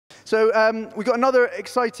So we've got another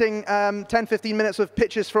exciting 10, 15 minutes of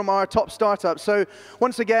pitches from our top startups. So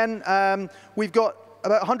once again, we've got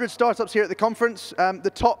about 100 startups here at the conference.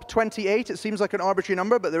 The top 28, it seems like an arbitrary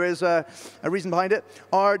number, but there is a reason behind it,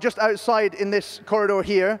 are just outside in this corridor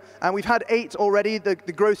here. And we've had 8 already, the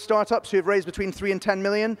growth startups who have raised between 3 and 10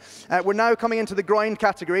 million. We're now coming into the grind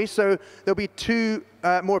category, so there'll be 2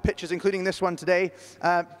 more pitches, including this one today.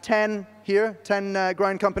 10 here, 10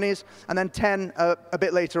 grind companies, and then 10 a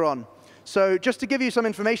bit later on. So just to give you some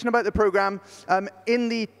information about the program, in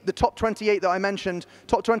the top 28 that I mentioned,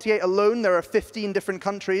 top 28 alone, there are 15 different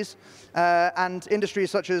countries and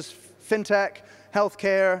industries such as fintech,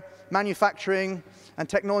 healthcare, manufacturing, and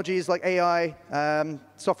technologies like AI,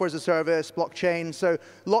 software as a service, blockchain. So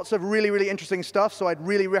lots of really, really interesting stuff. So I'd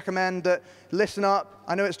really recommend that listen up.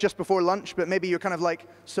 I know it's just before lunch, but maybe you're kind of like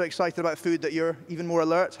so excited about food that you're even more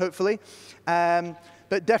alert, hopefully.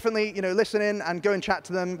 But definitely, listen in and go and chat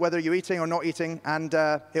to them, whether you're eating or not eating, and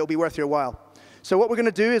it'll be worth your while. So what we're going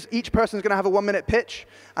to do is each person's going to have a 1-minute pitch,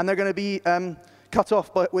 and they're going to be cut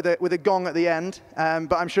off with a gong at the end.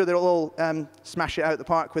 But I'm sure they'll all smash it out of the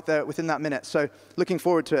park within that minute. So looking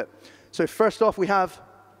forward to it. So first off, we have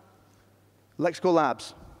Lexical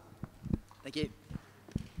Labs. Thank you.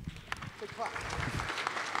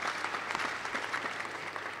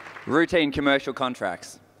 Routine commercial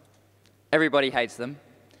contracts. Everybody hates them.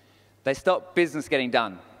 They stop business getting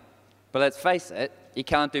done. But let's face it, you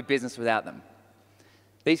can't do business without them.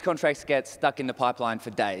 These contracts get stuck in the pipeline for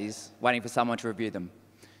days, waiting for someone to review them.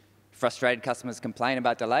 Frustrated customers complain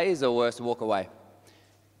about delays, or worse, walk away.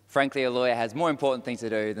 Frankly, a lawyer has more important things to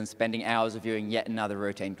do than spending hours reviewing yet another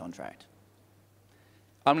routine contract.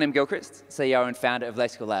 I'm Lim Gilchrist, CEO and founder of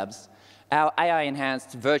Lexical Labs. Our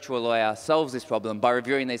AI-enhanced virtual lawyer solves this problem by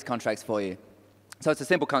reviewing these contracts for you. So it's a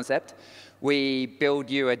simple concept. We build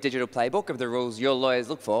you a digital playbook of the rules your lawyers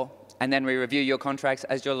look for, and then we review your contracts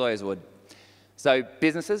as your lawyers would. So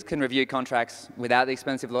businesses can review contracts without the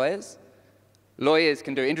expensive lawyers. Lawyers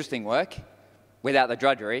can do interesting work without the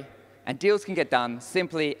drudgery, and deals can get done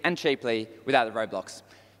simply and cheaply without the roadblocks.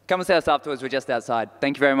 Come and see us afterwards. We're just outside.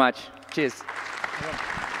 Thank you very much. Cheers.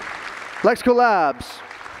 Lexical Labs.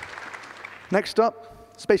 Next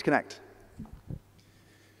up, Space Connect.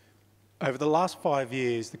 Over the last 5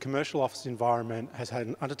 years, the commercial office environment has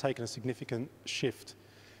undertaken a significant shift.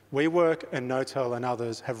 WeWork and Notel and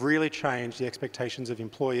others have really changed the expectations of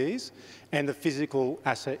employees and the physical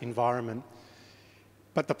asset environment.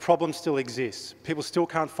 But the problem still exists. People still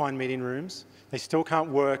can't find meeting rooms. They still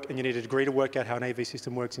can't work, and you need a degree to work out how an AV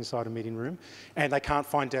system works inside a meeting room. And they can't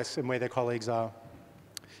find desks and where their colleagues are.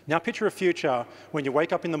 Now picture a future when you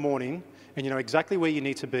wake up in the morning and you know exactly where you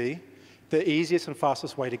need to be, the easiest and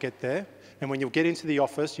fastest way to get there. And when you get into the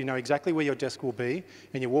office, you know exactly where your desk will be,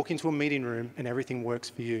 and you walk into a meeting room and everything works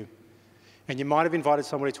for you. And you might have invited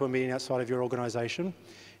somebody to a meeting outside of your organization,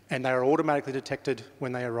 and they are automatically detected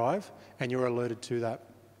when they arrive, and you're alerted to that.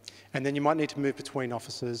 And then you might need to move between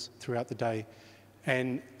offices throughout the day,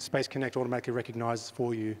 and Space Connect automatically recognizes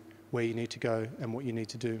for you where you need to go and what you need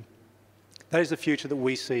to do. That is the future that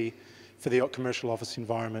we see for the commercial office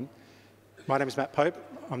environment. My name is Matt Pope.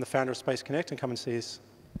 I'm the founder of Space Connect, and come and see us.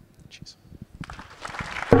 Cheers.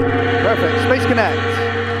 Perfect. Space Connect.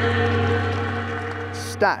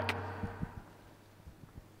 Stack.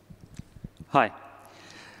 Hi.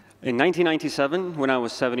 In 1997, when I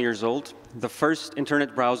was 7 years old, the first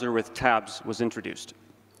internet browser with tabs was introduced.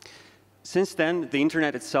 Since then, the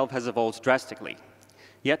internet itself has evolved drastically.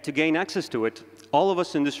 Yet to gain access to it, all of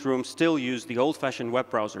us in this room still use the old-fashioned web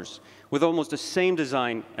browsers with almost the same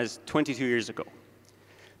design as 22 years ago.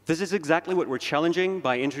 This is exactly what we're challenging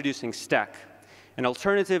by introducing Stack, an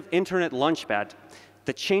alternative internet launchpad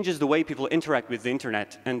that changes the way people interact with the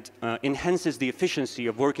internet and enhances the efficiency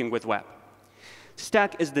of working with web.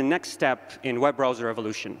 Stack is the next step in web browser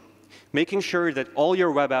evolution, making sure that all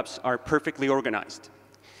your web apps are perfectly organized,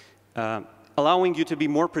 allowing you to be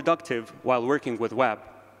more productive while working with web,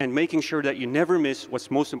 and making sure that you never miss what's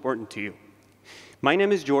most important to you. My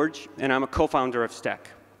name is George, and I'm a co-founder of Stack.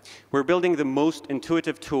 We're building the most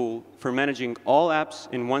intuitive tool for managing all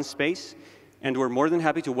apps in one space, and we're more than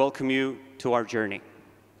happy to welcome you to our journey.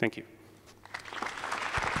 Thank you.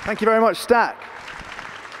 Thank you very much, Stack.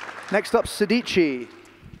 Next up, Sedicii.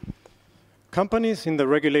 Companies in the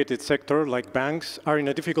regulated sector, like banks, are in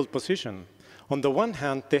a difficult position. On the one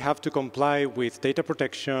hand, they have to comply with data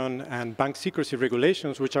protection and bank secrecy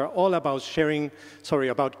regulations, which are all about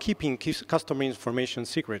keeping customer information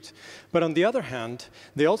secret. But on the other hand,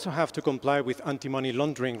 they also have to comply with anti-money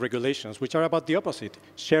laundering regulations, which are about the opposite,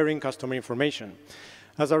 sharing customer information.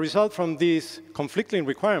 As a result from these conflicting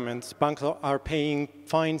requirements, banks are paying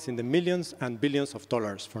fines in the millions and billions of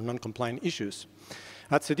dollars for non-compliant issues.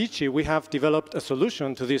 At Sedicii, we have developed a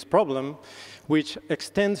solution to this problem, which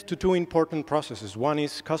extends to two important processes. One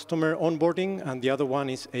is customer onboarding, and the other one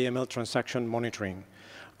is AML transaction monitoring.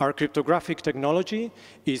 Our cryptographic technology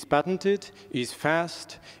is patented, is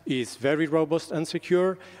fast, is very robust and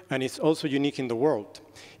secure, and it's also unique in the world.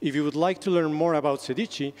 If you would like to learn more about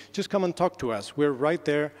Sedicii, just come and talk to us. We're right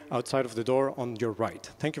there outside of the door on your right.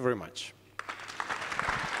 Thank you very much.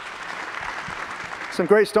 Some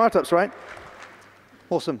great startups, right?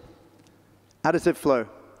 Awesome. Additive flow.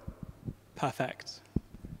 Perfect.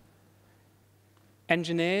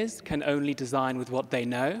 Engineers can only design with what they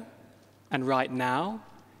know, and right now,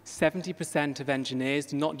 70% of engineers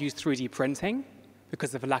do not use 3D printing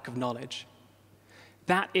because of a lack of knowledge.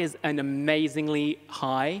 That is an amazingly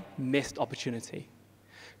high missed opportunity.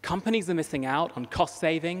 Companies are missing out on cost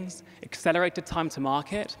savings, accelerated time to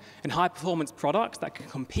market, and high-performance products that can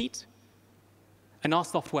compete, and our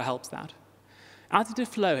software helps that. Additive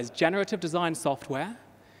Flow has generative design software,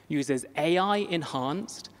 uses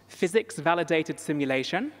AI-enhanced, physics-validated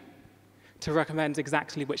simulation to recommend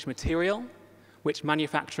exactly which material, which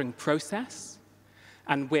manufacturing process,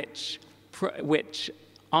 and which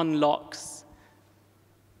unlocks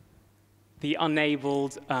the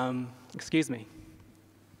enabled, excuse me.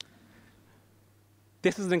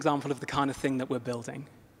 This is an example of the kind of thing that we're building.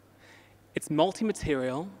 It's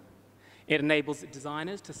multi-material. It enables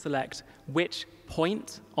designers to select which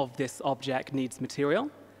point of this object needs material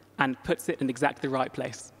and puts it in exactly the right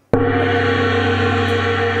place.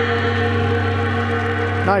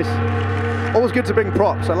 Nice. Always good to bring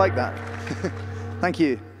props. I like that. Thank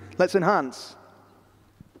you. Let's enhance.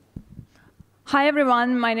 Hi,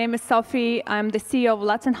 everyone. My name is Sophie. I'm the CEO of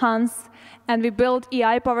Let's Enhance, and we build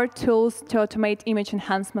AI-powered tools to automate image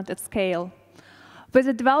enhancement at scale. With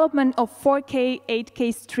the development of 4K,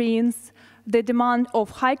 8K streams, the demand of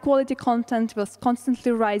high-quality content was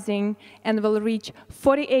constantly rising and will reach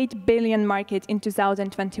 $48 billion market in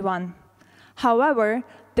 2021. However,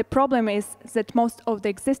 the problem is that most of the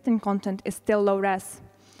existing content is still low-res,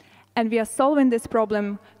 and we are solving this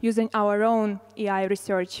problem using our own AI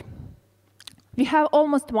research. We have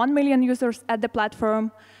almost 1 million users at the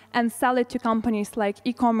platform and sell it to companies like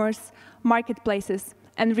e-commerce, marketplaces,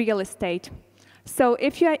 and real estate. So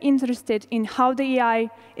if you are interested in how the AI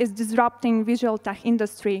is disrupting visual tech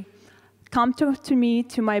industry, come to me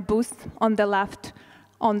to my booth on the left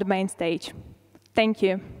on the main stage. Thank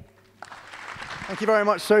you. Thank you very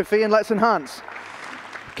much, Sophie, and let's enhance.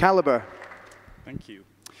 Caliber. Thank you.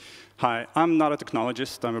 Hi, I'm not a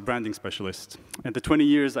technologist, I'm a branding specialist. And the 20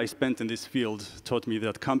 years I spent in this field taught me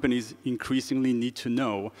that companies increasingly need to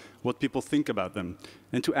know what people think about them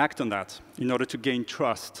and to act on that in order to gain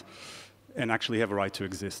trust and actually have a right to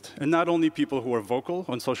exist. And not only people who are vocal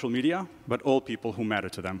on social media, but all people who matter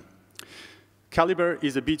to them. Caliber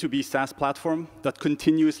is a B2B SaaS platform that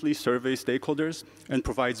continuously surveys stakeholders and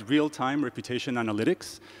provides real-time reputation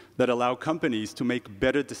analytics that allow companies to make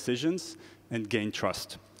better decisions and gain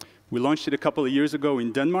trust. We launched it a couple of years ago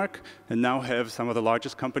in Denmark, and now have some of the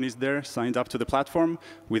largest companies there signed up to the platform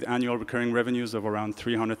with annual recurring revenues of around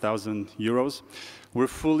 300,000 euros. We're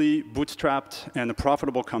fully bootstrapped and a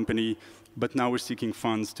profitable company, but now we're seeking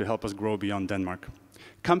funds to help us grow beyond Denmark.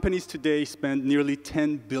 Companies today spend nearly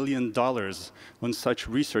 $10 billion on such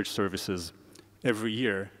research services every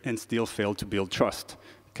year and still fail to build trust.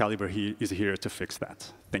 Caliber is here to fix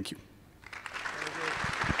that. Thank you.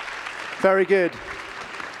 Very good.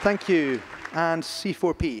 Thank you. And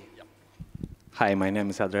C4P. Hi, my name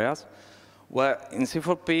is Andreas. Well, in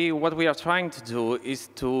C4P, what we are trying to do is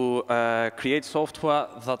to create software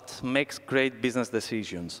that makes great business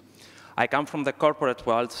decisions. I come from the corporate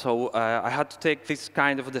world, so I had to take this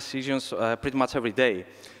kind of decisions pretty much every day.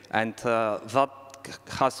 And that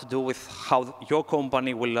has to do with how your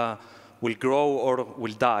company will grow or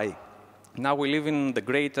will die. Now we live in the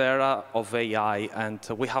great era of AI, and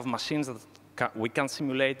we have machines that we can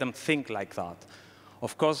simulate them think like that.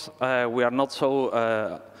 Of course, we are not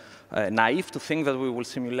so naive to think that we will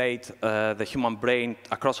simulate the human brain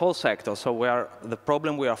across all sectors. So the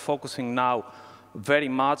problem we are focusing now very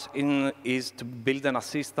much is to build an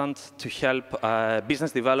assistant to help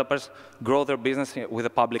business developers grow their business with the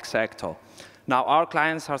public sector. Now, our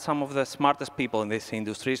clients are some of the smartest people in this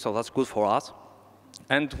industry, so that's good for us.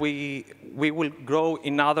 And we will grow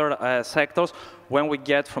in other sectors when we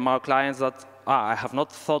get from our clients that, I have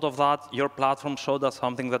not thought of that, your platform showed us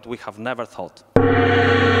something that we have never thought.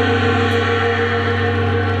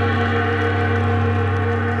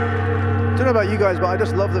 I don't know about you guys, but I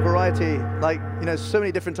just love the variety. Like, you know, so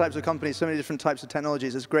many different types of companies, so many different types of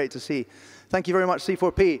technologies. It's great to see. Thank you very much,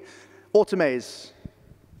 C4P. Automaise.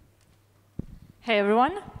 Hey,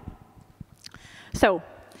 everyone. So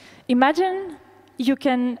imagine you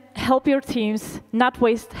can help your teams not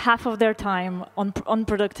waste half of their time on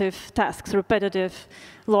unproductive tasks, repetitive,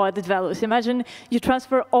 low added values. Imagine you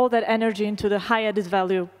transfer all that energy into the high added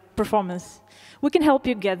value performance. We can help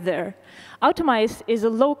you get there. Automaise is a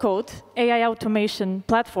low-code AI automation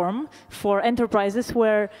platform for enterprises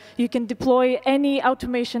where you can deploy any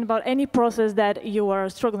automation about any process that you are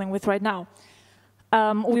struggling with right now.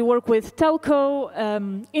 We work with telco,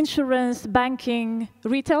 insurance, banking,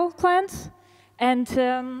 retail clients. And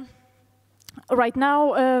right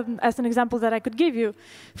now, as an example that I could give you,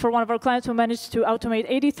 for one of our clients, we managed to automate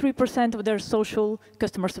 83% of their social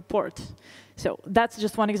customer support. So that's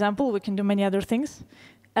just one example. We can do many other things.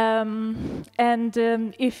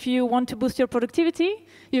 If you want to boost your productivity,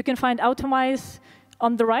 you can find Automaise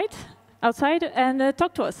on the right, outside, and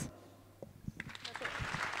talk to us.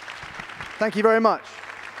 Thank you very much.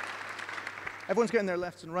 Everyone's getting their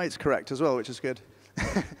lefts and rights correct as well, which is good.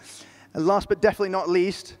 And last but definitely not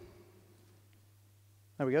least,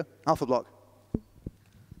 there we go, AlphaBlock.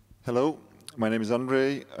 Hello, my name is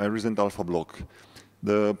Andre. I represent AlphaBlock.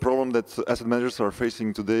 The problem that asset managers are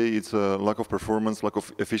facing today is a lack of performance, lack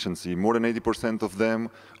of efficiency. More than 80% of them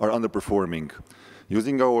are underperforming.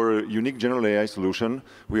 Using our unique general AI solution,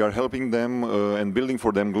 we are helping them and building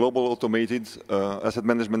for them global automated asset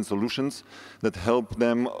management solutions that help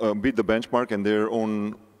them beat the benchmark and their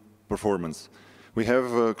own performance. We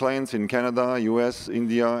have clients in Canada, US,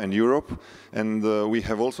 India, and Europe, and we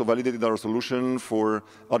have also validated our solution for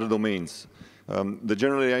other domains. The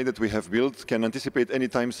general AI that we have built can anticipate any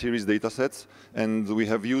time series datasets, and we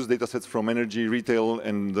have used datasets from energy, retail,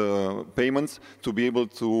 and payments to be able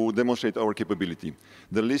to demonstrate our capability.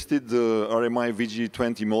 The listed RMI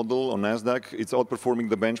VG20 model on NASDAQ, it's outperforming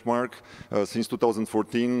the benchmark since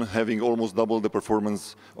 2014, having almost double the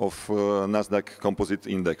performance of NASDAQ Composite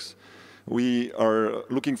Index. We are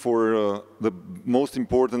looking for the most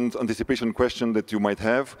important anticipation question that you might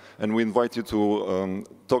have, and we invite you to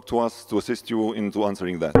talk to us to assist you into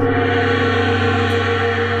answering that.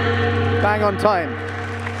 Bang on time.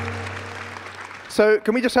 So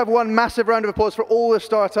can we just have one massive round of applause for all the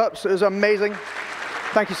startups? It was amazing.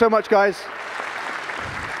 Thank you so much, guys.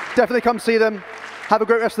 Definitely come see them. Have a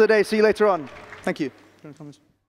great rest of the day. See you later on. Thank you.